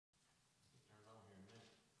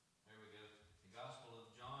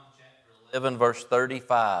11, verse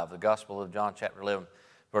 35. The Gospel of John, chapter 11,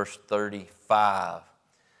 verse 35.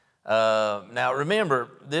 Now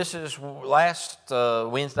remember, this is last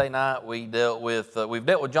Wednesday night we've dealt with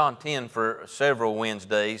John 10 for several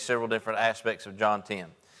Wednesdays, several different aspects of John 10.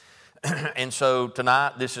 And so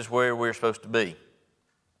tonight, this is where we're supposed to be.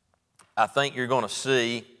 I think you're going to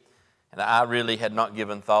see, and I really had not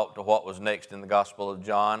given thought to what was next in the Gospel of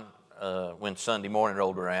John when Sunday morning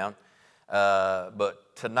rolled around.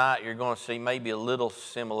 But tonight you're going to see maybe a little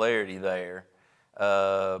similarity there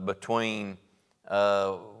between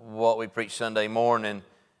what we preached Sunday morning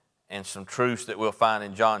and some truths that we'll find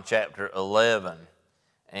in John chapter 11.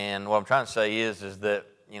 And what I'm trying to say is that,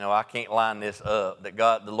 you know, I can't line this up,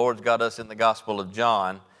 that the Lord's got us in the Gospel of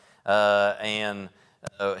John,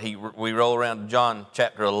 we roll around to John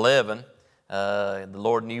chapter 11. The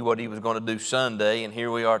Lord knew what He was going to do Sunday, and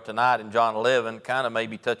here we are tonight in John 11, kind of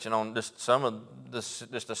maybe touching on just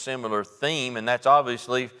a similar theme, and that's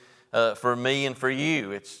obviously for me and for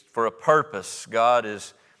you. It's for a purpose. God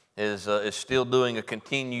is still doing a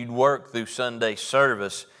continued work through Sunday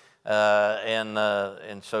service,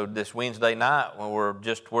 and so this Wednesday night, when we're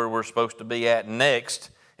just where we're supposed to be at next,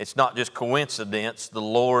 it's not just coincidence. The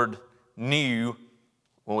Lord knew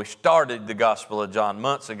when we started the Gospel of John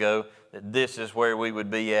months ago that this is where we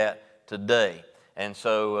would be at today. And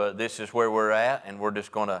so this is where we're at, and we're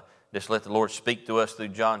just going to let the Lord speak to us through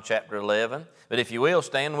John chapter 11. But if you will,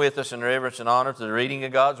 stand with us in reverence and honor to the reading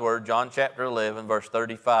of God's Word, John chapter 11, verse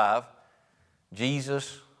 35.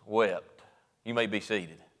 Jesus wept. You may be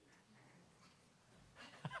seated.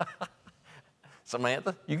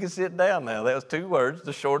 Samantha, you can sit down now. That was 2 words,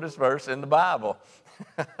 the shortest verse in the Bible.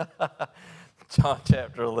 John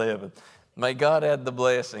chapter 11. May God add the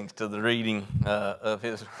blessings to the reading of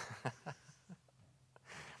His...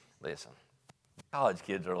 Listen, college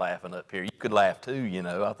kids are laughing up here. You could laugh too, you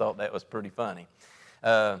know. I thought that was pretty funny.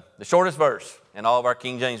 The shortest verse in all of our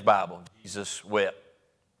King James Bible, Jesus wept.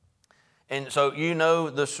 And so you know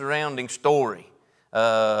the surrounding story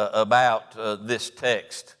about this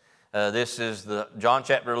text. John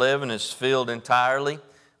chapter 11 is filled entirely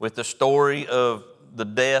with the story of the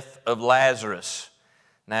death of Lazarus.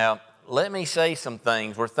 Now, let me say some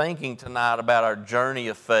things. We're thinking tonight about our journey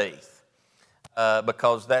of faith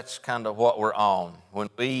because that's kind of what we're on. When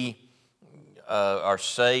we are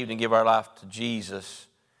saved and give our life to Jesus,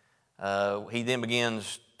 He then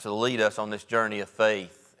begins to lead us on this journey of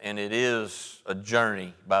faith. And it is a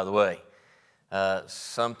journey, by the way.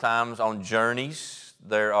 Sometimes on journeys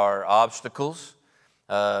there are obstacles.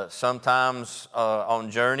 Sometimes on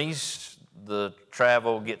journeys the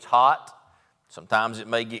travel gets hot. Sometimes it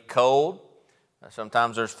may get cold.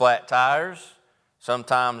 Sometimes there's flat tires.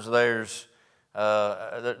 Sometimes there's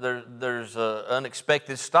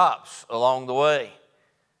unexpected stops along the way.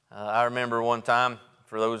 I remember one time,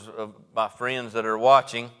 for those of my friends that are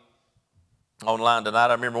watching online tonight,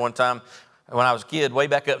 I remember one time when I was a kid, way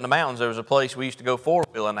back up in the mountains, there was a place we used to go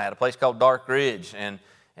four-wheeling at, a place called Dark Ridge, and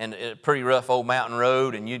a pretty rough old mountain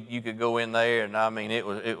road, and you could go in there, and I mean it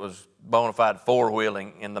was bona fide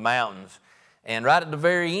four-wheeling in the mountains. And right at the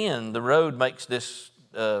very end, the road makes this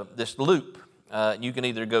loop. You can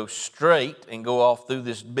either go straight and go off through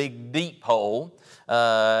this big deep hole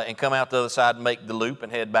and come out the other side and make the loop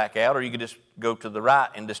and head back out, or you could just go to the right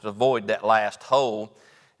and just avoid that last hole.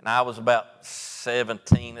 And I was about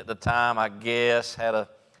 17 at the time, I guess, had a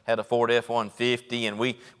Ford F-150, and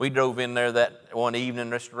we drove in there that one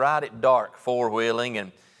evening just right at dark,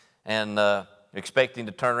 four-wheeling, and expecting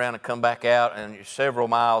to turn around and come back out, and you're several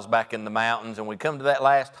miles back in the mountains, and we come to that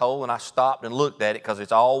last hole, and I stopped and looked at it because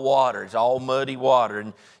it's all water. It's all muddy water,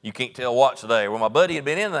 and you can't tell what's there. Well, my buddy had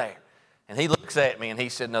been in there, and he looks at me, and he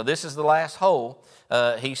said, "No, this is the last hole."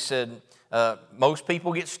 He said, "Most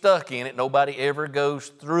people get stuck in it. Nobody ever goes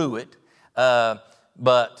through it,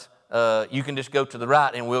 but you can just go to the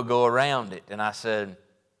right, and we'll go around it." And I said,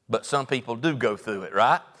 "But some people do go through it,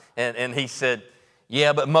 right?" And he said,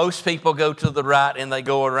 "Yeah, but most people go to the right and they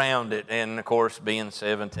go around it." And of course, being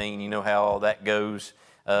 17, you know how all that goes.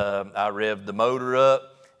 I revved the motor up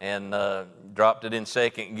and dropped it in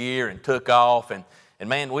second gear and took off. And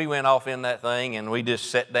man, we went off in that thing, and we just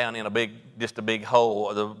sat down in a big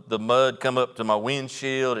hole. The mud come up to my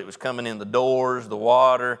windshield. It was coming in the doors, the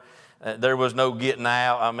water. There was no getting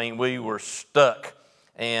out. I mean, we were stuck.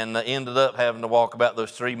 And ended up having to walk about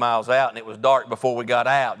those 3 miles out, and it was dark before we got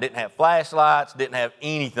out. Didn't have flashlights, didn't have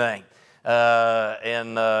anything,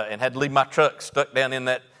 and had to leave my truck stuck down in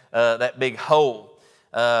that big hole.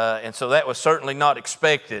 And so that was certainly not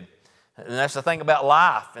expected. And that's the thing about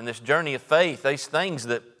life and this journey of faith, these things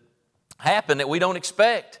that happen that we don't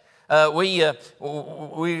expect.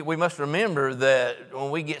 we must remember that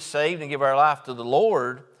when we get saved and give our life to the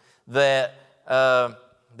Lord, that's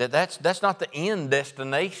not the end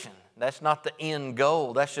destination. That's not the end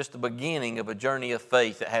goal. That's just the beginning of a journey of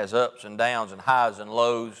faith that has ups and downs and highs and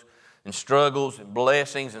lows and struggles and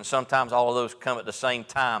blessings, and sometimes all of those come at the same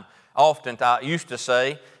time. Often I used to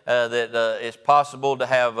say that it's possible to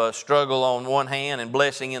have a struggle on one hand and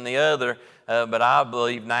blessing in the other, but I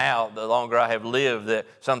believe now, the longer I have lived, that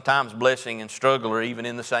sometimes blessing and struggle are even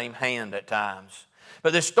in the same hand at times.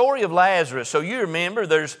 But the story of Lazarus, so you remember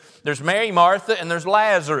there's Mary, Martha, and there's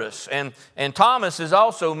Lazarus. And Thomas is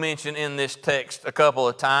also mentioned in this text a couple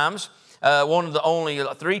of times. One of the only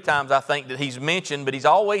 3 times I think that he's mentioned, but he's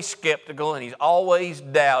always skeptical and he's always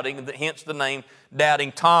doubting, hence the name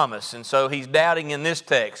Doubting Thomas. And so he's doubting in this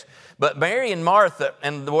text. But Mary and Martha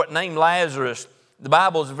and what name Lazarus, the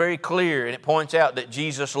Bible is very clear, and it points out that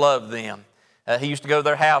Jesus loved them. He used to go to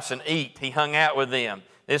their house and eat. He hung out with them.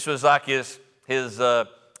 This was like this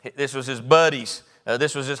was his buddies.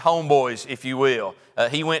 This was his homeboys, if you will.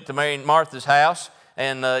 He went to Mary and Martha's house,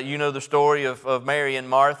 and you know the story of Mary and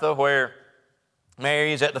Martha, where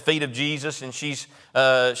Mary is at the feet of Jesus, and she's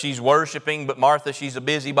worshiping, but Martha, she's a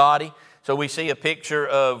busybody. So we see a picture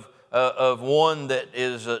of one that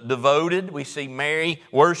is devoted. We see Mary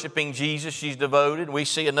worshiping Jesus. She's devoted. We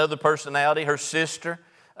see another personality, her sister,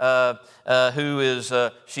 who is,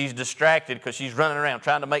 she's distracted because she's running around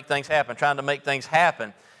trying to make things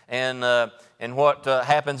happen, And what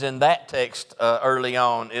happens in that text early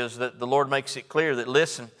on is that the Lord makes it clear that,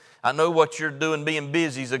 listen, I know what you're doing, being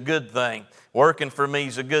busy is a good thing. Working for me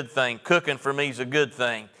is a good thing. Cooking for me is a good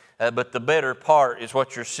thing. But the better part is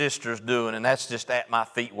what your sister's doing, and that's just at my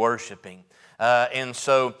feet worshiping. And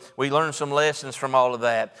so we learn some lessons from all of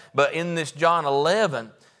that. But in this John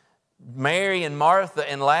 11, Mary and Martha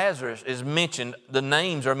and Lazarus is mentioned. The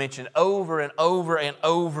names are mentioned over and over and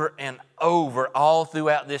over and over all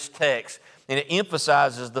throughout this text. And it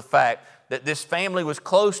emphasizes the fact that this family was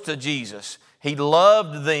close to Jesus. He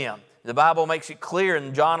loved them. The Bible makes it clear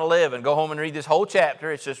in John 11. Go home and read this whole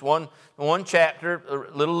chapter. It's just one chapter,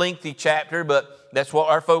 a little lengthy chapter, but that's what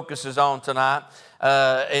our focus is on tonight.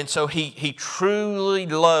 And so he truly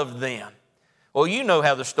loved them. Well, you know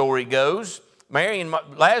how the story goes. Mary and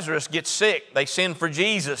Lazarus get sick. They send for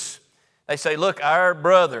Jesus. They say, look, our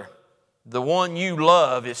brother, the one you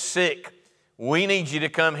love, is sick. We need you to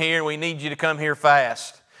come here. We need you to come here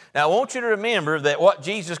fast. Now, I want you to remember that what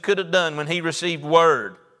Jesus could have done when he received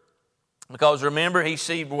word. Because remember, he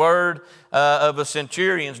received word of a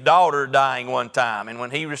centurion's daughter dying one time. And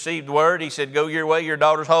when he received word, he said, go your way, your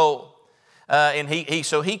daughter's whole.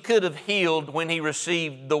 So he could have healed when he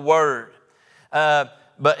received the word.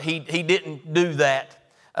 But he didn't do that.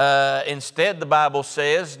 Instead, the Bible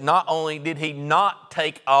says, not only did he not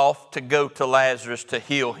take off to go to Lazarus to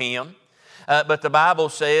heal him, but the Bible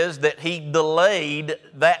says that he delayed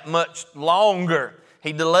that much longer.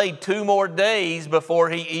 He delayed 2 more days before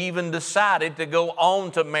he even decided to go on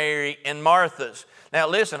to Mary and Martha's. Now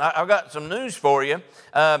listen, I've got some news for you.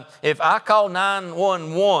 If I call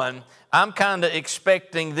 911, I'm kind of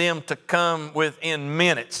expecting them to come within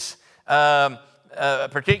minutes.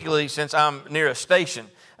 Particularly since I'm near a station.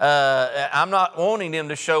 I'm not wanting them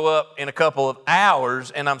to show up in a couple of hours,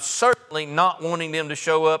 and I'm certainly not wanting them to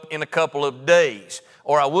show up in a couple of days,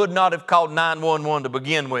 or I would not have called 911 to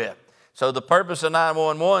begin with. So the purpose of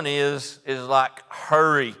 911 is like,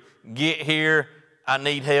 hurry, get here, I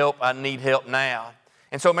need help now.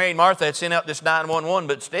 And so Mary and Martha had sent out this 911,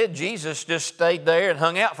 but instead Jesus just stayed there and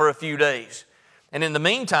hung out for a few days. And in the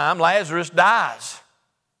meantime, Lazarus dies.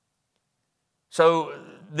 So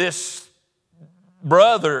this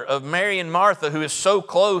brother of Mary and Martha, who is so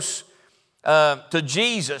close to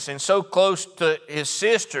Jesus and so close to his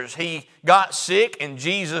sisters, he got sick and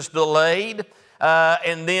Jesus delayed,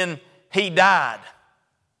 and then he died.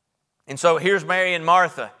 And so here's Mary and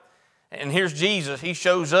Martha, and here's Jesus. He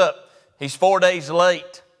shows up. He's 4 days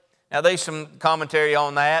late. Now, there's some commentary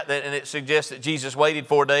on that, and it suggests that Jesus waited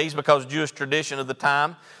 4 days because Jewish tradition of the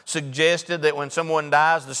time suggested that when someone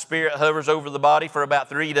dies, the spirit hovers over the body for about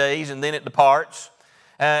 3 days, and then it departs,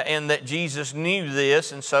 and that Jesus knew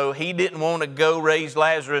this, and so he didn't want to go raise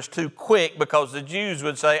Lazarus too quick because the Jews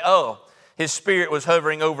would say, oh, his spirit was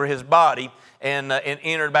hovering over his body and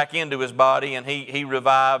entered back into his body, and he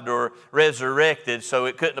revived or resurrected, so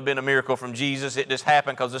it couldn't have been a miracle from Jesus. It just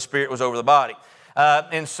happened because the spirit was over the body.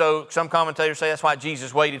 And so some commentators say that's why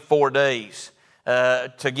Jesus waited 4 days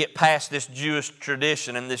to get past this Jewish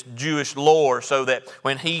tradition and this Jewish lore, so that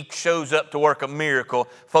when he shows up to work a miracle,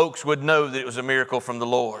 folks would know that it was a miracle from the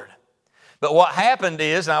Lord. But what happened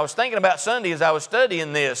is, and I was thinking about Sunday as I was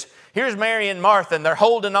studying this, here's Mary and Martha, and they're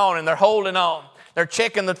holding on, and they're holding on. They're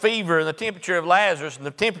checking the fever and the temperature of Lazarus, and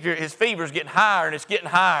his fever is getting higher, and it's getting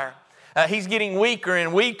higher. He's getting weaker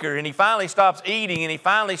and weaker, and he finally stops eating, and he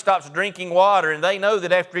finally stops drinking water. And they know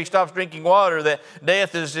that after he stops drinking water, that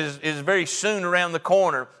death is very soon around the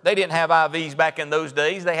corner. They didn't have IVs back in those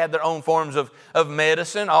days. They had their own forms of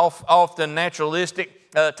medicine, often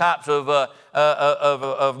naturalistic types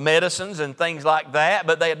of medicines and things like that.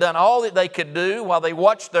 But they had done all that they could do while they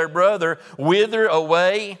watched their brother wither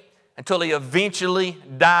away until he eventually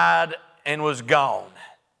died and was gone.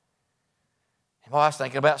 Well, I was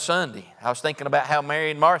thinking about Sunday. I was thinking about how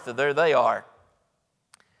Mary and Martha, there they are.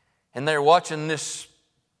 And they're watching this,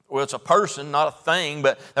 well, it's a person, not a thing,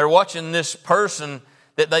 but they're watching this person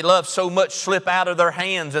that they love so much slip out of their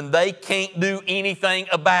hands, and they can't do anything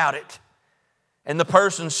about it. And the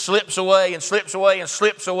person slips away and slips away and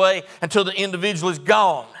slips away until the individual is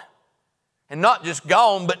gone. And not just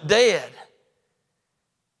gone, but dead.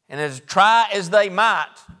 And as try as they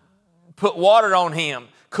might, put water on him,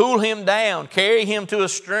 cool him down, carry him to a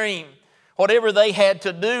stream, whatever they had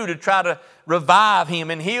to do to try to revive him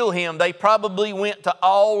and heal him, they probably went to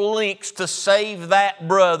all lengths to save that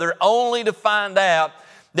brother, only to find out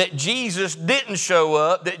that Jesus didn't show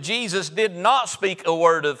up, that Jesus did not speak a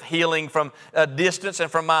word of healing from a distance and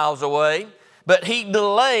from miles away, but he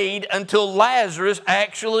delayed until Lazarus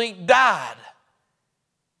actually died.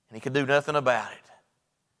 And he could do nothing about it.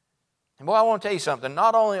 And boy, I want to tell you something.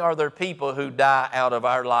 Not only are there people who die out of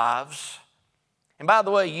our lives, and by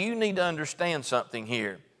the way, you need to understand something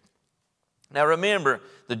here. Now remember,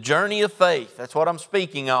 the journey of faith, that's what I'm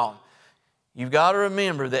speaking on. You've got to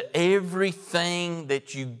remember that everything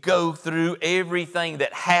that you go through, everything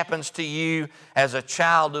that happens to you as a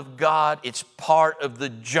child of God, it's part of the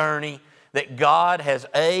journey that God has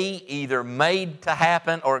either made to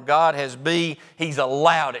happen, or God has He's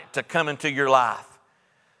allowed it to come into your life.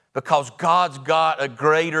 Because God's got a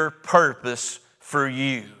greater purpose for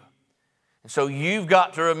you. And so you've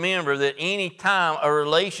got to remember that any time a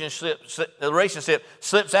relationship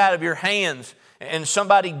slips out of your hands and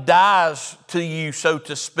somebody dies to you, so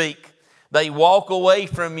to speak, they walk away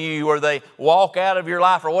from you or they walk out of your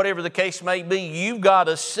life or whatever the case may be, you've got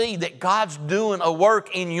to see that God's doing a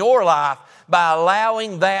work in your life by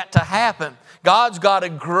allowing that to happen. God's got a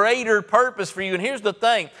greater purpose for you. And here's the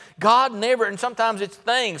thing. God never, and sometimes it's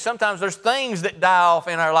things. Sometimes there's things that die off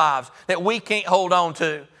in our lives that we can't hold on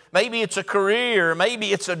to. Maybe it's a career.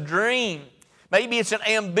 Maybe it's a dream. Maybe it's an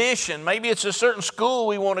ambition. Maybe it's a certain school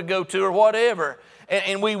we want to go to or whatever.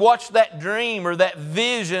 And we watch that dream or that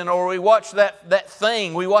vision or we watch that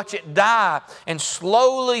thing. We watch it die and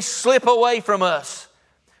slowly slip away from us.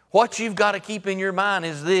 What you've got to keep in your mind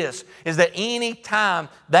is this, is that any time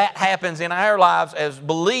that happens in our lives as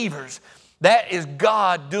believers, that is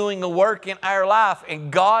God doing a work in our life,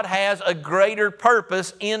 and God has a greater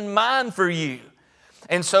purpose in mind for you.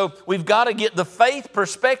 And so we've got to get the faith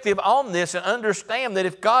perspective on this and understand that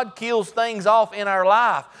if God kills things off in our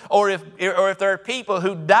life, or if there are people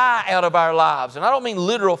who die out of our lives, and I don't mean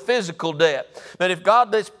literal physical death, but if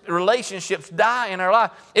God lets relationships die in our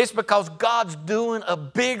life, it's because God's doing a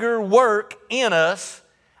bigger work in us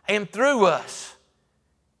and through us.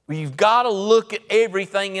 You've got to look at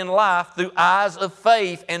everything in life through eyes of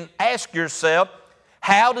faith and ask yourself,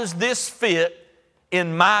 how does this fit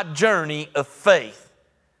in my journey of faith?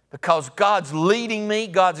 Because God's leading me,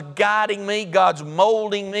 God's guiding me, God's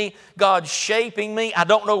molding me, God's shaping me. I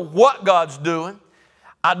don't know what God's doing.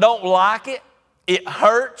 I don't like it. It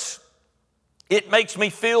hurts. It makes me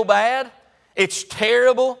feel bad. It's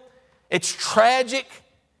terrible. It's tragic.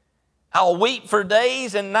 I'll weep for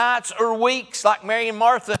days and nights or weeks like Mary and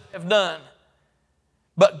Martha have done.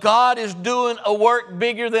 But God is doing a work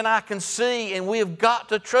bigger than I can see, and we have got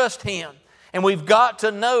to trust Him. And we've got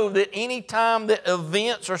to know that any time that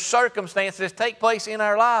events or circumstances take place in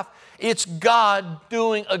our life, it's God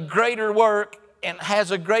doing a greater work and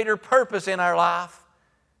has a greater purpose in our life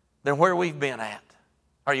than where we've been at.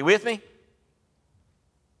 Are you with me?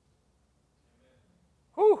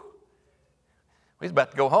 Whew. We was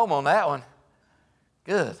about to go home on that one.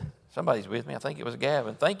 Good. Somebody's with me. I think it was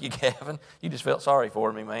Gavin. Thank you, Gavin. You just felt sorry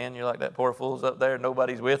for me, man. You're like that poor fool's up there.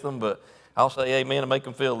 Nobody's with them, but I'll say amen and make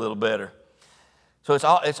them feel a little better. So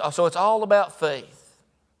it's all about faith.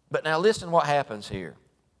 But now listen what happens here.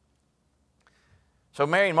 So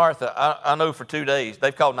Mary and Martha, I know for 2 days,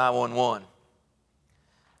 they've called 911.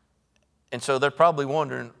 And so they're probably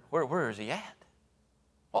wondering, where is he at?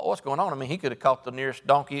 What's going on? I mean, he could have caught the nearest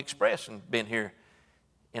Donkey Express and been here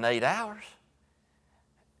in 8 hours.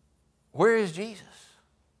 Where is Jesus?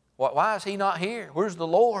 Why is he not here? Where's the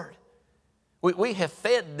Lord? We have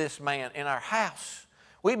fed this man in our house.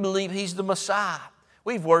 We believe he's the Messiah.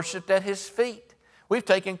 We've worshiped at his feet. We've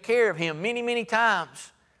taken care of him many, many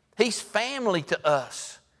times. He's family to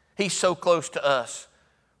us. He's so close to us.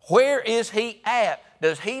 Where is he at?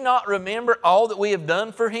 Does he not remember all that we have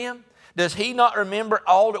done for him? Does he not remember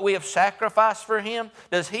all that we have sacrificed for him?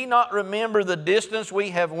 Does he not remember the distance we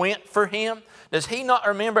have went for him? Does he not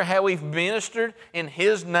remember how we've ministered in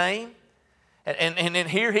his name? And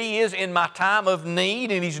here he is in my time of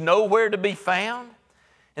need, and he's nowhere to be found.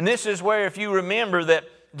 And this is where, if you remember, that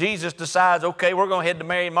Jesus decides, okay, we're going to head to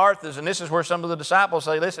Mary and Martha's, and this is where some of the disciples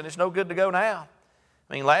say, listen, it's no good to go now.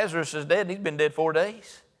 I mean, Lazarus is dead, and he's been dead 4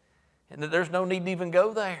 days. And there's no need to even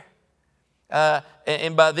go there.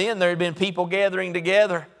 And by then, there had been people gathering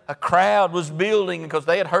together. A crowd was building because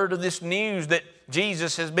they had heard of this news that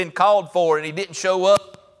Jesus has been called for, and he didn't show up.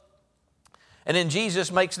 And then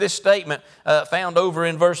Jesus makes this statement found over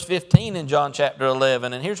in verse 15 in John chapter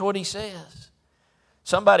 11. And here's what he says.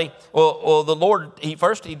 The Lord, he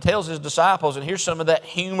tells his disciples, and here's some of that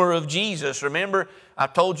humor of Jesus. Remember, I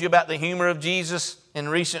told you about the humor of Jesus in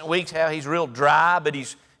recent weeks, how he's real dry, but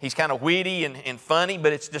he's kind of witty and funny,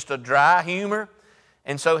 but it's just a dry humor.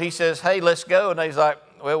 And so he says, hey, let's go. And he's like,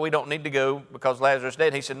 well, we don't need to go because Lazarus is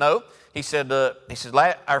dead. He said, no. He said,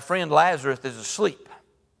 our friend Lazarus is asleep.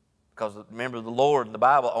 Because remember, the Lord in the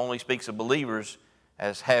Bible only speaks of believers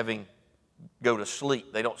as having go to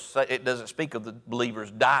sleep. It doesn't speak of the believers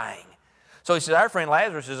dying. So he said, our friend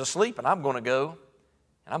Lazarus is asleep, and I'm going to go,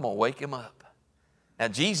 and I'm going to wake him up. Now,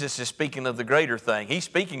 Jesus is speaking of the greater thing. He's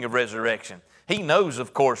speaking of resurrection. He knows,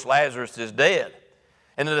 of course, Lazarus is dead.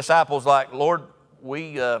 And the disciples like, Lord,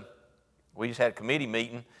 we just had a committee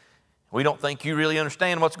meeting. We don't think you really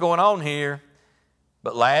understand what's going on here.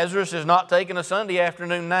 But Lazarus is not taking a Sunday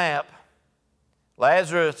afternoon nap.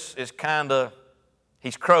 Lazarus is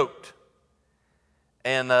he's croaked.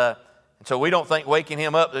 And so we don't think waking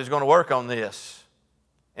him up is going to work on this.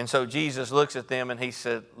 And so Jesus looks at them and he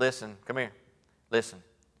said, listen, come here. Listen.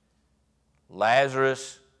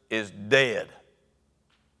 Lazarus is dead.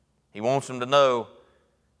 He wants them to know,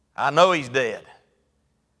 I know he's dead,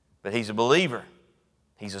 but he's a believer.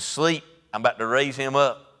 He's asleep. I'm about to raise him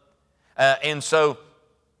up. And so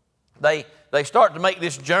they start to make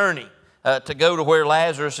this journey to go to where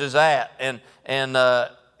Lazarus is at. And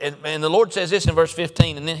the Lord says this in verse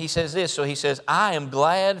 15, and then he says this. So he says, I am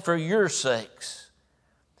glad for your sakes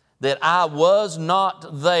that I was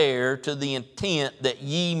not there to the intent that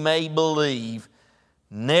ye may believe.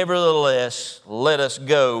 Nevertheless, let us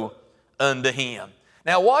go unto him.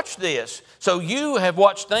 Now watch this. So you have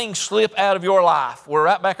watched things slip out of your life. We're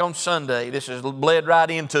right back on Sunday. This has bled right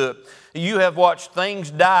into it. You have watched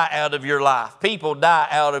things die out of your life. People die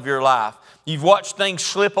out of your life. You've watched things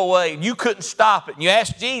slip away. You couldn't stop it. You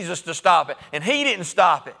asked Jesus to stop it, and he didn't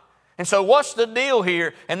stop it. And so what's the deal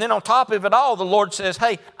here? And then on top of it all, the Lord says,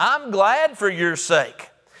 hey, I'm glad for your sake.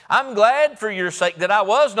 I'm glad for your sake that I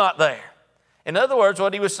was not there. In other words,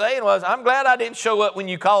 what he was saying was, I'm glad I didn't show up when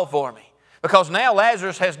you called for me, because now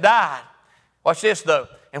Lazarus has died. Watch this, though.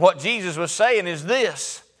 And what Jesus was saying is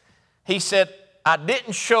this. He said, I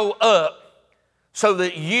didn't show up so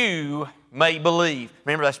that you may believe.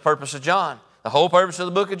 Remember, that's the purpose of John. The whole purpose of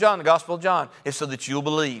the book of John, the Gospel of John, is so that you'll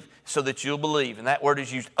believe. So that you'll believe. And that word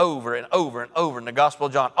is used over and over and over in the Gospel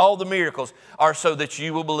of John. All the miracles are so that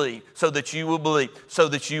you will believe. So that you will believe. So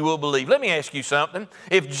that you will believe. Let me ask you something.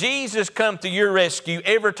 If Jesus come to your rescue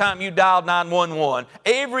every time you dialed 911,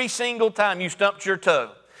 every single time you stumped your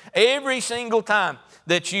toe, every single time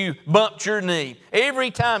that you bumped your knee,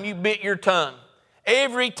 every time you bit your tongue,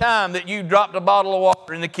 every time that you dropped a bottle of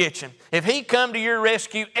water in the kitchen, if he come to your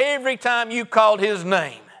rescue every time you called his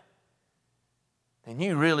name, then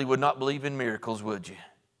you really would not believe in miracles, would you?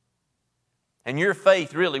 And your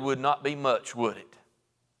faith really would not be much, would it?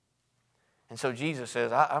 And so Jesus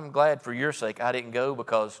says, I'm glad for your sake I didn't go,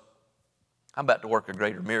 because I'm about to work a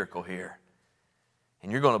greater miracle here.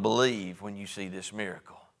 And you're going to believe when you see this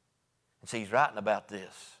miracle. And see, he's writing about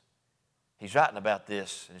this. He's writing about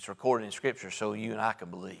this, and it's recorded in Scripture so you and I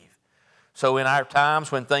can believe. So in our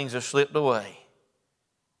times when things have slipped away,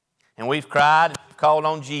 and we've cried and called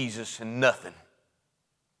on Jesus, and nothing.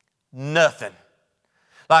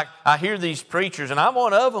 Like, I hear these preachers, and I'm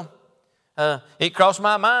one of them. It crossed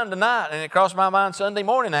my mind tonight, and it crossed my mind Sunday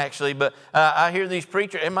morning, actually. But I hear these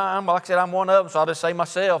preachers, and like I said, I'm one of them, so I'll just say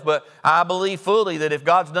myself. But I believe fully that if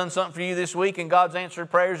God's done something for you this week and God's answered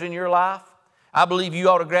prayers in your life, I believe you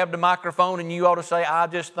ought to grab the microphone and you ought to say, I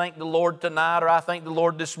just thank the Lord tonight, or I thank the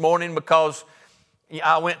Lord this morning, because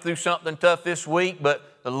I went through something tough this week, but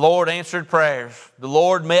the Lord answered prayers. The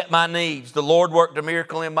Lord met my needs. The Lord worked a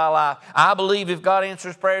miracle in my life. I believe if God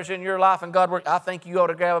answers prayers in your life and God works, I think you ought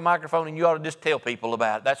to grab a microphone and you ought to just tell people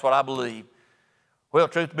about it. That's what I believe. Well,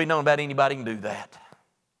 truth to be known, about anybody can do that.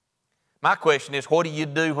 My question is, what do you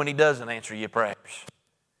do when He doesn't answer your prayers?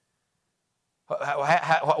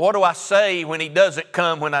 What do I say when He doesn't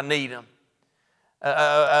come when I need Him?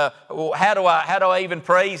 How do I even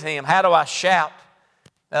praise Him? How do I shout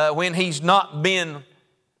when He's not been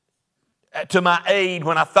to my aid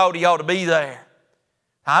when I thought He ought to be there?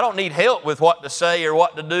 I don't need help with what to say or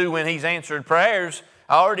what to do when He's answered prayers.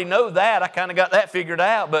 I already know that. I kind of got that figured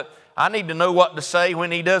out, but I need to know what to say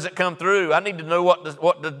when He doesn't come through. I need to know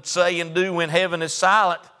what to say and do when heaven is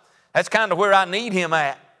silent. That's kind of where I need Him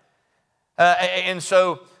at. And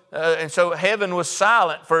so heaven was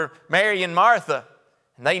silent for Mary and Martha,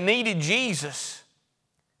 and they needed Jesus.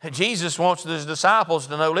 Jesus wants His disciples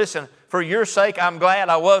to know, listen, for your sake I'm glad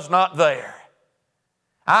I was not there.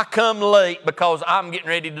 I come late because I'm getting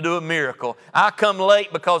ready to do a miracle. I come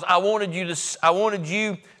late because I wanted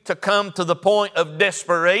you to come to the point of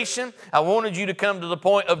desperation. I wanted you to come to the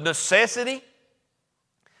point of necessity.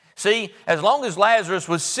 See, as long as Lazarus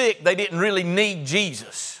was sick, they didn't really need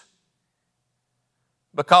Jesus,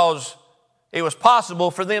 because it was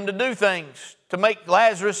possible for them to do things to make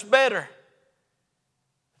Lazarus better.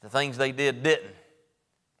 The things they did didn't.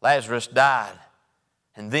 Lazarus died,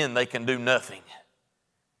 and then they can do nothing.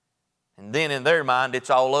 And then in their mind, it's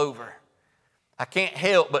all over. I can't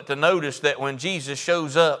help but to notice that when Jesus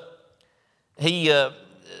shows up, the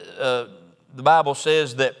Bible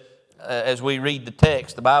says that, as we read the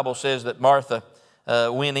text, the Bible says that Martha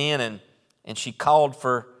went in and she called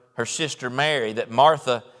for her sister Mary. That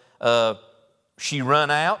Martha, she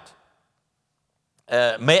run out,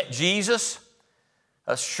 met Jesus,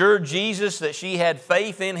 assured Jesus that she had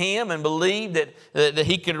faith in Him and believed that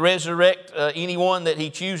He could resurrect anyone that He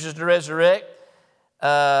chooses to resurrect.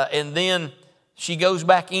 And then she goes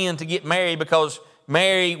back in to get Mary because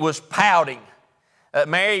Mary was pouting.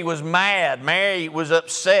 Mary was mad. Mary was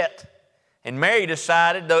upset. And Mary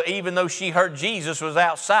decided, even though she heard Jesus was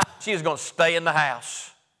outside, she was going to stay in the house.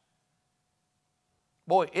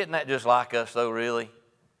 Boy, isn't that just like us though, really?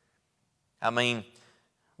 I mean,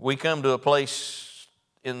 we come to a place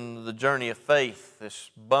in the journey of faith, this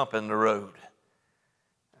bump in the road.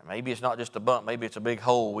 Maybe it's not just a bump, maybe it's a big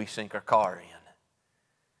hole we sink our car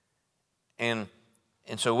in.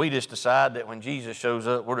 And so we just decide that when Jesus shows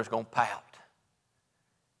up, we're just going to pout.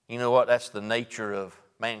 You know what? That's the nature of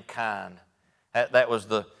mankind. That was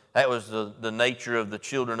the nature of the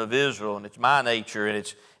children of Israel, and it's my nature, and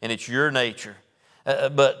it's your nature.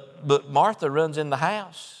 But Martha runs in the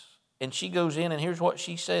house, and she goes in, and here's what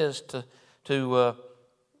she says to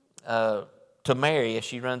Mary as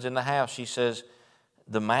she runs in the house. She says,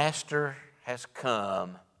 "The Master has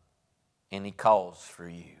come, and He calls for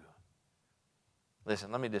you."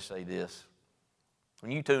 Listen, let me just say this.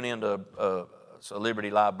 When you tune into a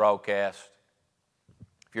Liberty Live broadcast,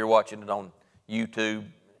 if you're watching it on YouTube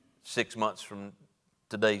 6 months from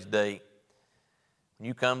today's date, when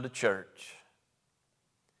you come to church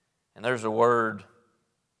and there's a word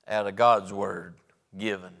out of God's Word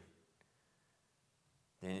given,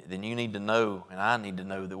 then you need to know, and I need to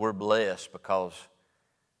know, that we're blessed because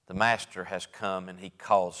the Master has come and He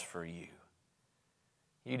calls for you.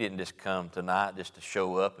 You didn't just come tonight just to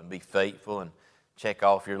show up and be faithful and check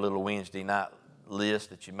off your little Wednesday night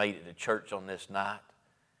list that you made it to church on this night.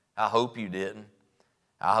 I hope you didn't.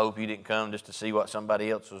 I hope you didn't come just to see what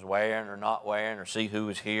somebody else was wearing or not wearing, or see who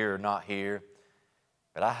was here or not here.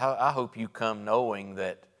 But I hope you come knowing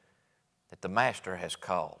that the Master has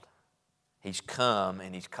called. He's come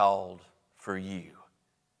and He's called for you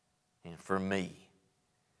and for me.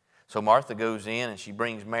 So Martha goes in and she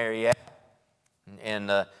brings Mary out, and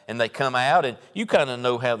they come out, and you kind of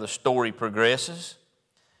know how the story progresses.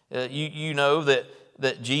 You know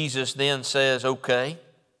that Jesus then says, "Okay,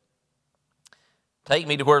 take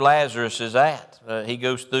me to where Lazarus is at." He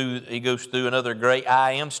goes through another great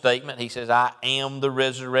I am statement. He says, "I am the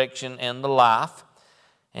resurrection and the life."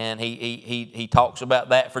 And he talks about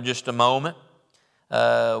that for just a moment.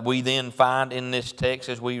 We then find in this text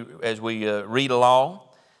as we read along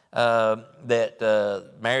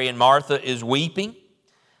that Mary and Martha is weeping.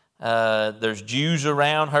 There's Jews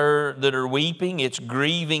around her that are weeping. It's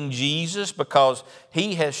grieving Jesus because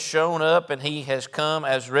He has shown up and He has come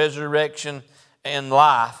as resurrection and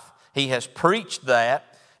life. He has preached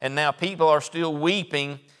that, and now people are still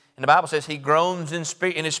weeping. And the Bible says He groans in His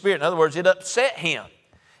spirit. In other words, it upset Him.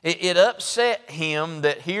 It upset him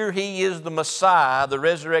that here he is the Messiah, the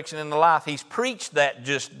resurrection and the life. He's preached that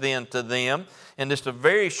just then to them in just a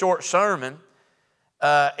very short sermon,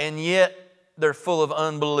 and yet they're full of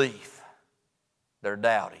unbelief. They're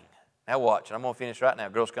doubting. Now watch, I'm going to finish right now.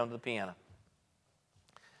 Girls, come to the piano.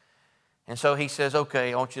 And so he says,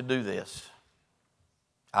 okay, I want you to do this.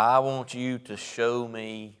 I want you to show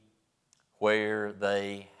me where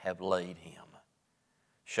they have laid him.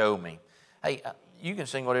 Show me. Hey, you can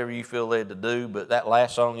sing whatever you feel led to do, but that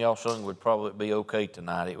last song y'all sung would probably be okay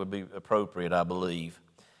tonight. It would be appropriate, I believe.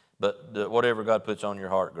 But whatever God puts on your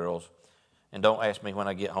heart, girls. And don't ask me when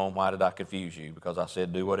I get home, why did I confuse you? Because I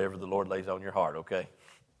said do whatever the Lord lays on your heart, okay?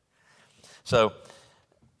 So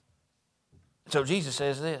Jesus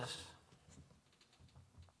says this.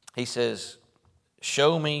 He says,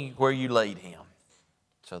 show me where you laid him.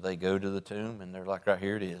 So they go to the tomb, and they're like, right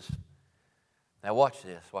here it is. Now watch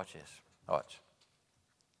this, watch.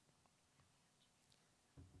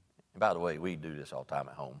 And by the way, we do this all the time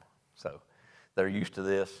at home. So they're used to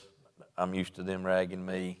this. I'm used to them ragging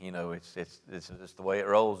me. You know, it's the way it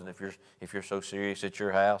rolls. And if you're so serious at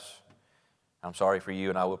your house, I'm sorry for you,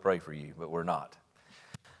 and I will pray for you, but we're not.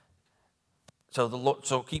 So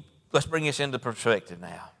let's bring this into perspective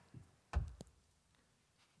now.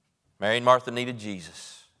 Mary and Martha needed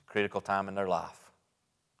Jesus, critical time in their life.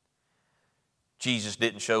 Jesus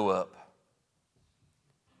didn't show up.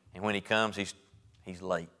 And when he comes, he's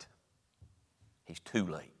late. He's too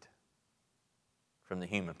late from the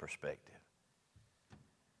human perspective.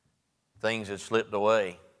 Things had slipped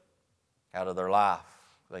away out of their life.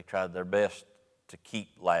 They tried their best to keep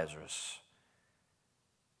Lazarus.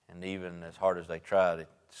 And even as hard as they tried,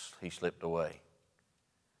 he slipped away.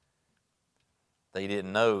 They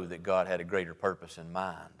didn't know that God had a greater purpose in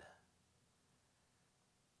mind.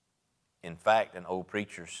 In fact, an old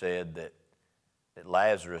preacher said that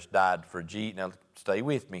Lazarus died for Jesus. Now, stay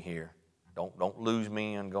with me here. Don't lose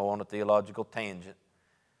me and go on a theological tangent.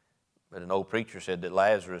 But an old preacher said that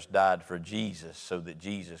Lazarus died for Jesus so that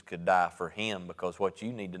Jesus could die for him, because what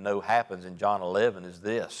you need to know happens in John 11 is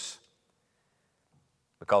this.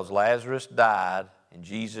 Because Lazarus died and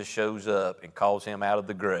Jesus shows up and calls him out of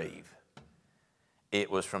the grave, it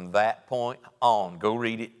was from that point on. Go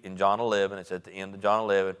read it in John 11. It's at the end of John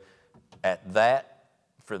 11.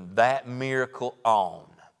 From that miracle on,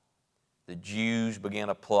 the Jews began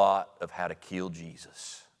a plot of how to kill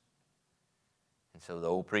Jesus. And so the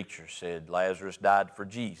old preacher said Lazarus died for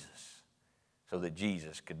Jesus so that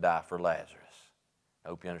Jesus could die for Lazarus. I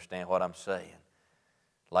hope you understand what I'm saying.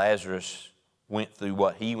 Lazarus went through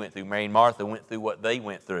what he went through. Mary and Martha went through what they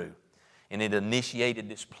went through. And it initiated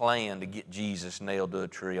this plan to get Jesus nailed to a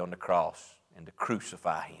tree on the cross and to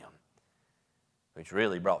crucify him, which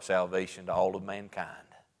really brought salvation to all of mankind.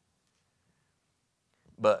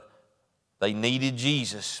 But they needed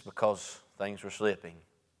Jesus because things were slipping.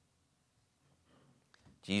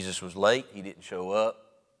 Jesus was late. He didn't show up.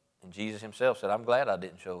 And Jesus himself said, I'm glad I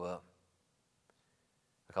didn't show up,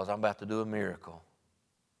 because I'm about to do a miracle.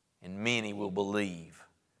 And many will believe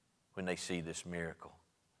when they see this miracle.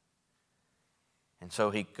 And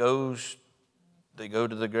so they go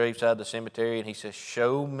to the graveside of the cemetery, and he says,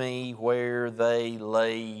 show me where they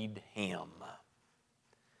laid him.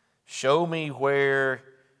 Show me where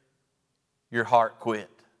your heart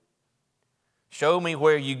quit. Show me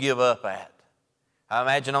where you give up at. I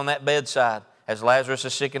imagine on that bedside, as Lazarus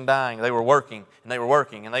is sick and dying, they were working, and they were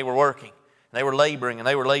working, and they were working. And they were laboring, and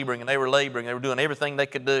they were laboring, and they were laboring. They were doing everything they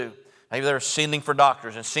could do. Maybe they were sending for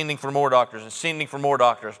doctors, and sending for more doctors, and sending for more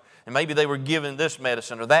doctors. And maybe they were given this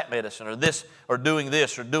medicine, or that medicine, or this, or doing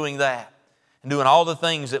this, or doing that. And doing all the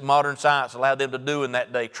things that modern science allowed them to do in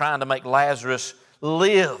that day, trying to make Lazarus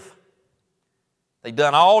live. They'd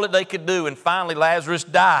done all that they could do, and finally Lazarus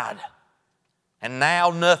died. And now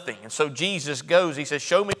nothing. And so Jesus goes, he says,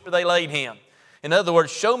 show me where they laid him. In other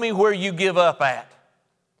words, show me where you give up at.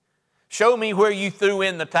 Show me where you threw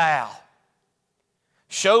in the towel.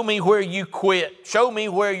 Show me where you quit. Show me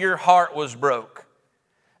where your heart was broke.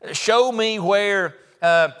 Show me where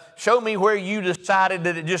you decided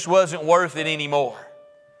that it just wasn't worth it anymore.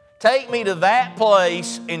 Take me to that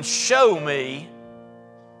place and show me,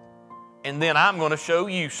 and then I'm going to show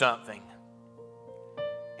you something.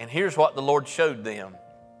 And here's what the Lord showed them.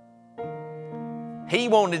 He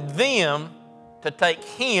wanted them to take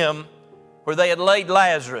him where they had laid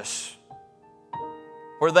Lazarus,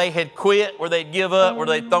 where they had quit, where they'd give up, where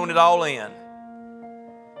they'd thrown it all in.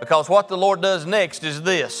 Because what the Lord does next is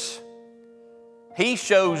this. He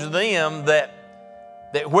shows them that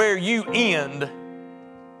where you end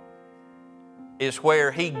is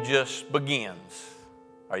where He just begins.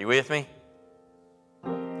 Are you with me?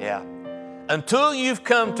 Yeah. Until you've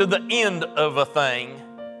come to the end of a thing,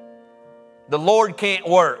 the Lord can't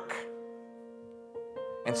work.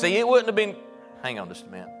 And see, it wouldn't have been... Hang on just a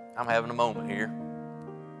minute. I'm having a moment here.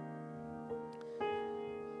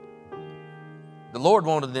 The Lord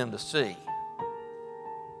wanted them to see,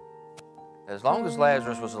 as long as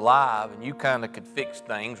Lazarus was alive and you kind of could fix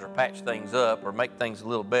things or patch things up or make things a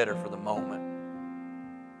little better for the moment,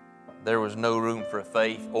 there was no room for a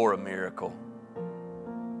faith or a miracle.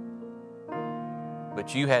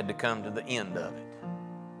 But you had to come to the end of it.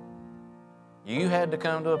 You had to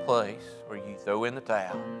come to a place where you throw in the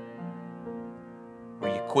towel,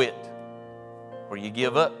 where you quit, where you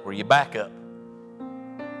give up, where you back up,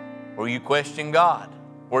 where you question God,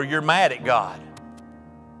 where you're mad at God.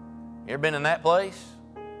 You ever been in that place?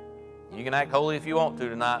 You can act holy if you want to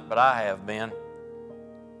tonight, but I have been.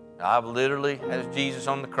 I've literally, as Jesus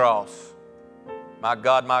on the cross, my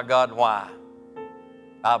God, why?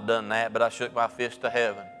 I've done that, but I shook my fist to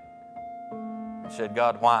heaven and said,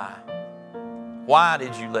 God, why? Why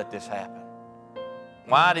did you let this happen?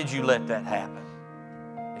 Why did you let that happen?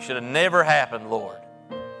 It should have never happened, Lord.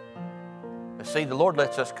 But see, the Lord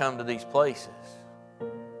lets us come to these places.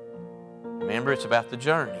 Remember, it's about the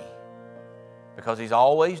journey. Because He's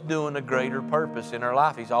always doing a greater purpose in our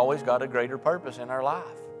life. He's always got a greater purpose in our life.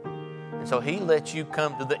 And so He lets you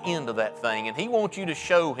come to the end of that thing. And He wants you to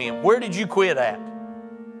show Him, where did you quit at?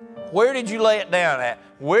 Where did you lay it down at?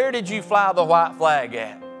 Where did you fly the white flag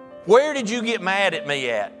at? Where did you get mad at me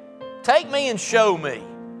at? Take me and show me.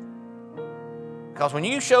 Because when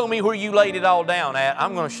you show me where you laid it all down at,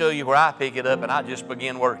 I'm going to show you where I pick it up and I just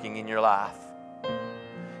begin working in your life.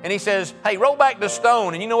 And He says, hey, roll back the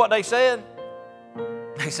stone. And you know what they said?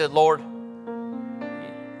 They said, Lord,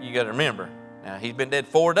 you got to remember, now He's been dead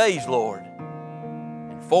 4 days, Lord.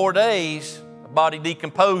 In 4 days, the body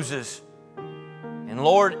decomposes. And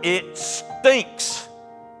Lord, it stinks.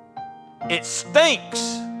 It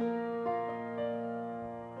stinks.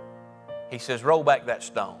 He says, roll back that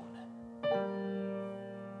stone.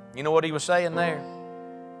 You know what He was saying there?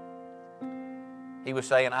 He was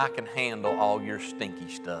saying, I can handle all your stinky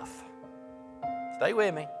stuff. Stay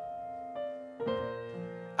with me.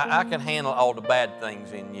 I can handle all the bad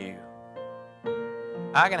things in you.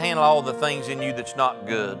 I can handle all the things in you that's not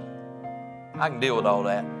good. I can deal with all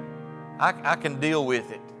that. I can deal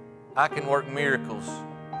with it. I can work miracles.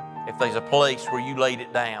 If there's a place where you laid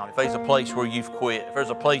it down, if there's a place where you've quit, if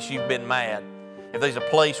there's a place you've been mad, if there's a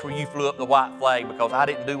place where you flew up the white flag because I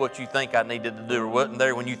didn't do what you think I needed to do or wasn't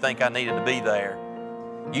there when you think I needed to be there,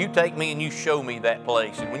 you take me and you show me that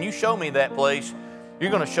place. And when you show me that place,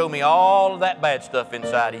 you're going to show me all of that bad stuff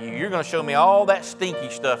inside of you. You're going to show me all that stinky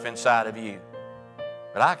stuff inside of you.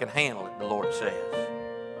 But I can handle it, the Lord says.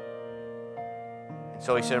 And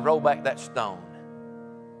so He said, roll back that stone.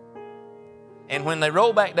 And when they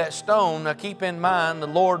roll back that stone, now keep in mind, the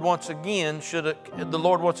Lord once again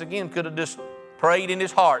could have just prayed in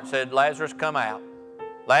His heart, said, Lazarus, come out.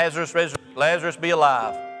 Lazarus, be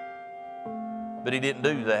alive. But He didn't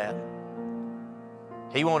do that.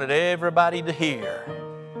 He wanted everybody to hear.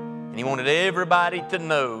 And He wanted everybody to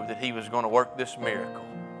know that He was going to work this miracle.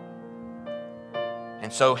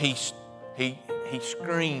 And so he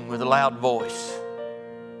screamed with a loud voice,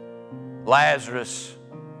 Lazarus,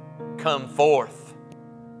 come forth.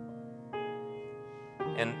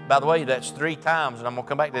 And by the way, that's 3 times, and I'm going to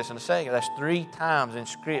come back to this in a second. That's 3 times in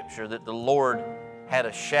Scripture that the Lord had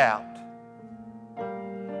a shout.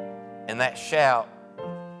 And that shout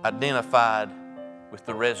identified with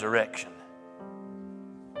the resurrection.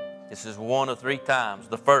 This is 1 of 3 times,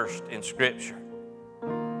 the first in Scripture.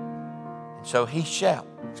 And so he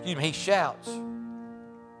shouts.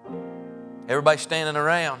 Everybody's standing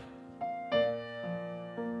around.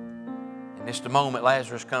 In just a moment,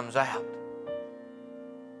 Lazarus comes out.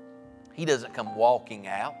 He doesn't come walking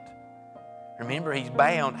out. Remember, he's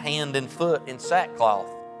bound hand and foot in sackcloth.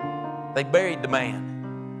 They buried the man.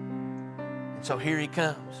 And so here he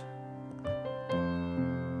comes.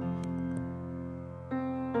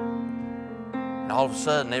 And all of a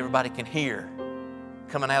sudden, everybody can hear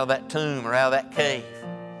coming out of that tomb or out of that cave.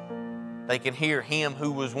 They can hear him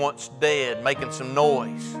who was once dead making some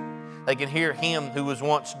noise. They can hear him who was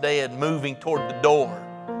once dead moving toward the door.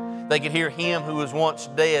 They can hear him who was once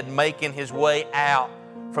dead making his way out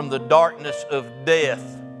from the darkness of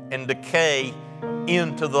death and decay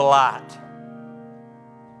into the light,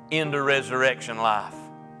 into resurrection life.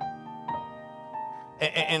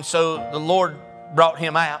 And so the Lord brought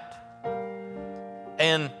him out.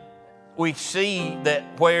 And we see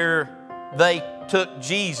that where they took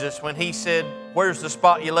Jesus, when He said, where's the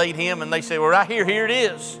spot you laid Him? And they said, well, right here, here it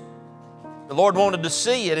is. The Lord wanted to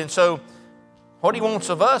see it. And so what He wants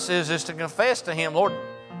of us is to confess to Him, Lord,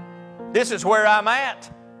 this is where I'm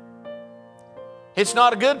at. It's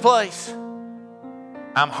not a good place.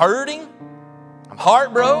 I'm hurting. I'm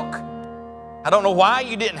heartbroken. I don't know why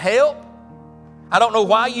you didn't help. I don't know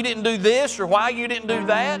why you didn't do this or why you didn't do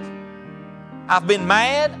that. I've been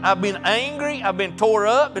mad. I've been angry. I've been tore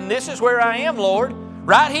up. And this is where I am, Lord.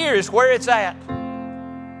 Right here is where it's at.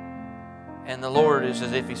 And the Lord is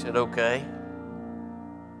as if He said, okay,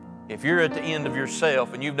 if you're at the end of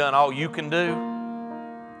yourself and you've done all you can do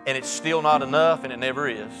and it's still not enough, and it never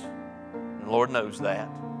is, and the Lord knows that,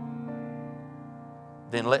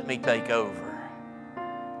 then let me take over.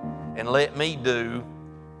 And let me do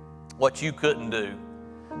what you couldn't do.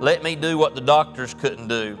 Let me do what the doctors couldn't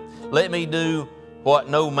do. Let me do what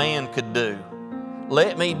no man could do.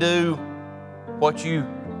 Let me do what you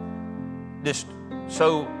just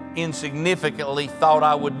so insignificantly thought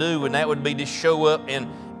I would do, and that would be to show up and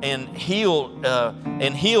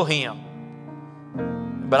heal him.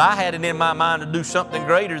 But I had it in my mind to do something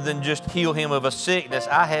greater than just heal him of a sickness.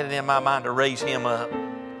 I had it in my mind to raise him up.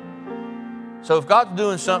 So if God's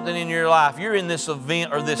doing something in your life, you're in this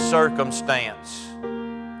event or this circumstance,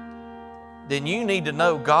 then you need to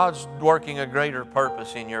know God's working a greater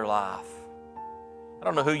purpose in your life. I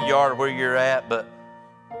don't know who you are or where you're at, but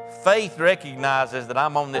faith recognizes that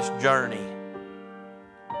I'm on this journey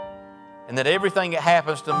and that everything that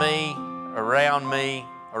happens to me, around me,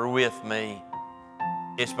 or with me,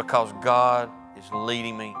 it's because God is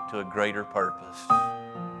leading me to a greater purpose.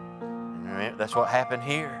 And that's what happened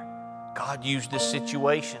here. God used this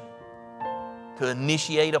situation to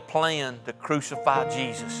initiate a plan to crucify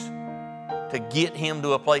Jesus, to get Him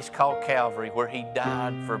to a place called Calvary where He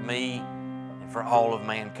died for me and for all of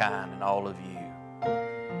mankind and all of you.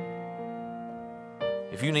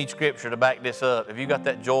 If you need scripture to back this up, if you got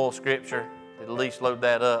that Joel scripture, at least load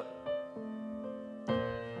that up.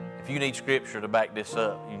 If you need scripture to back this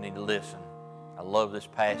up, you need to listen. I love this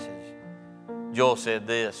passage. Joel said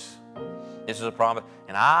this. This is a promise.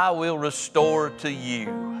 And I will restore to you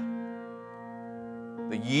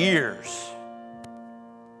the years.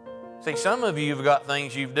 See, some of you have got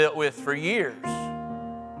things you've dealt with for years.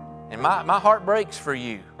 And my heart breaks for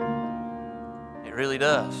you. It really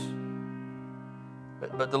does.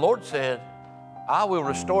 But the Lord said, I will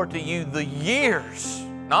restore to you the years,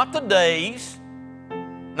 not the days,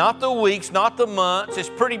 not the weeks, not the months. It's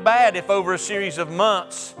pretty bad if over a series of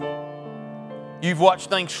months you've watched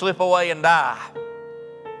things slip away and die.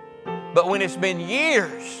 But when it's been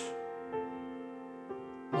years,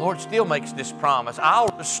 the Lord still makes this promise. I'll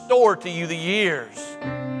restore to you the years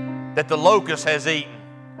that the locust has eaten,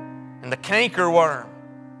 and the cankerworm,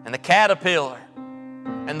 and the caterpillar,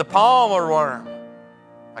 and the palmer worm,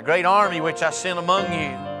 my great army which I sent among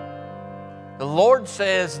you. The Lord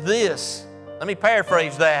says this. Let me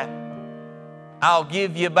paraphrase that. I'll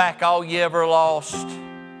give you back all you ever lost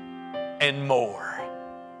and more.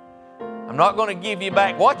 I'm not going to give you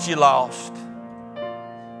back what you lost,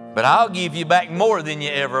 but I'll give you back more than you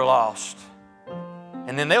ever lost.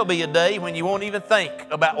 And then there'll be a day when you won't even think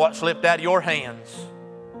about what slipped out of your hands.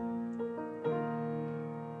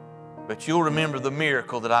 But you'll remember the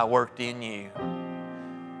miracle that I worked in you.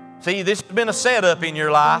 See, this has been a setup in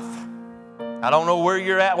your life. I don't know where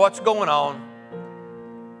you're at, what's going on,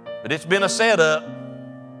 but it's been a setup.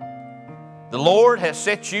 The Lord has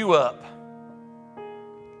set you up.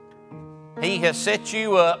 He has set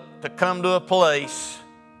you up to come to a place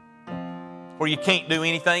where you can't do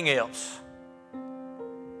anything else.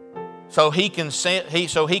 So He can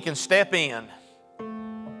step in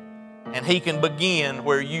and He can begin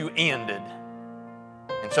where you ended.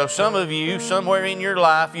 And so some of you, somewhere in your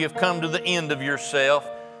life, you have come to the end of yourself.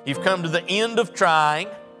 You've come to the end of trying.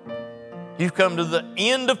 You've come to the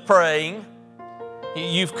end of praying.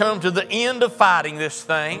 You've come to the end of fighting this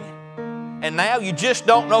thing. And now you just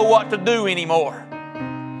don't know what to do anymore.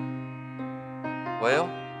 Well,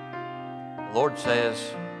 the Lord says,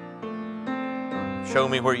 show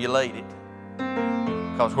me where you laid it.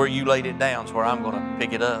 Because where you laid it down is where I'm going to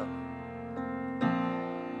pick it up.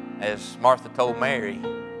 As Martha told Mary,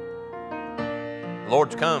 the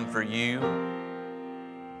Lord's come for you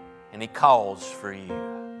and He calls for you.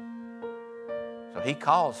 So He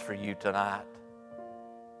calls for you tonight.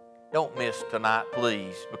 Don't miss tonight,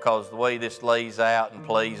 please, because the way this lays out and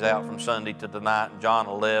plays out from Sunday to tonight in John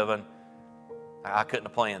 11, I couldn't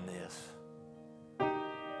have planned this.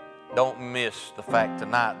 Don't miss the fact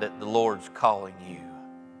tonight that the Lord's calling you.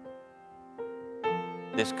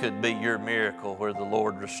 This could be your miracle where the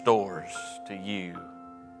Lord restores to you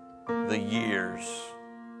the years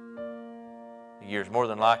years. More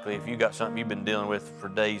than likely, if you got something you've been dealing with for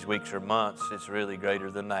days, weeks, or months, it's really greater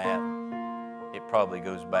than that. It probably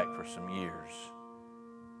goes back for some years.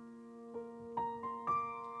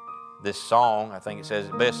 This song, I think it says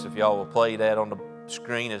it best if y'all will play that on the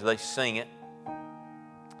screen as they sing it.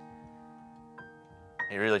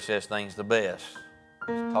 It really says things the best.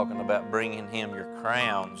 It's talking about bringing Him your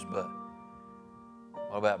crowns, but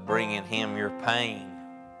what about bringing Him your pain,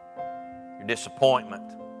 your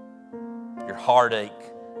disappointment, your heartache,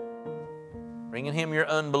 bringing Him your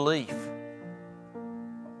unbelief?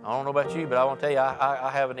 I don't know about you, but I want to tell you, I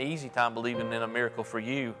have an easy time believing in a miracle for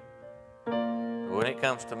you. But when it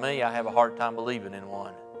comes to me, I have a hard time believing in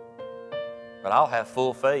one. But I'll have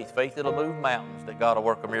full faith, faith that'll move mountains, that God will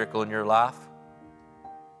work a miracle in your life.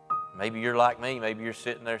 Maybe you're like me. Maybe you're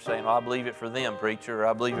sitting there saying, well, I believe it for them, preacher, or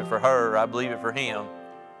I believe it for her, or I believe it for him.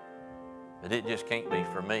 But it just can't be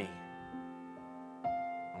for me.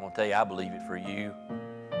 I'm going to tell you, I believe it for you.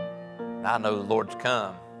 And I know the Lord's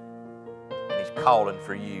come, and He's calling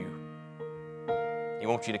for you. He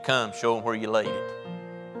wants you to come, show Him where you laid it.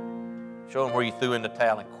 Show Him where you threw in the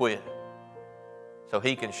towel and quit. So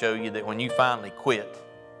He can show you that when you finally quit,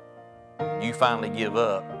 you finally give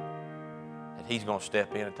up, that He's going to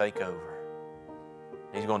step in and take over.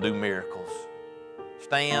 He's going to do miracles.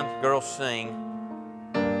 Stand, girls, sing.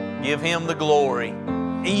 Give Him the glory,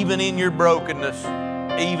 even in your brokenness,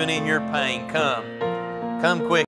 even in your pain. Come quick.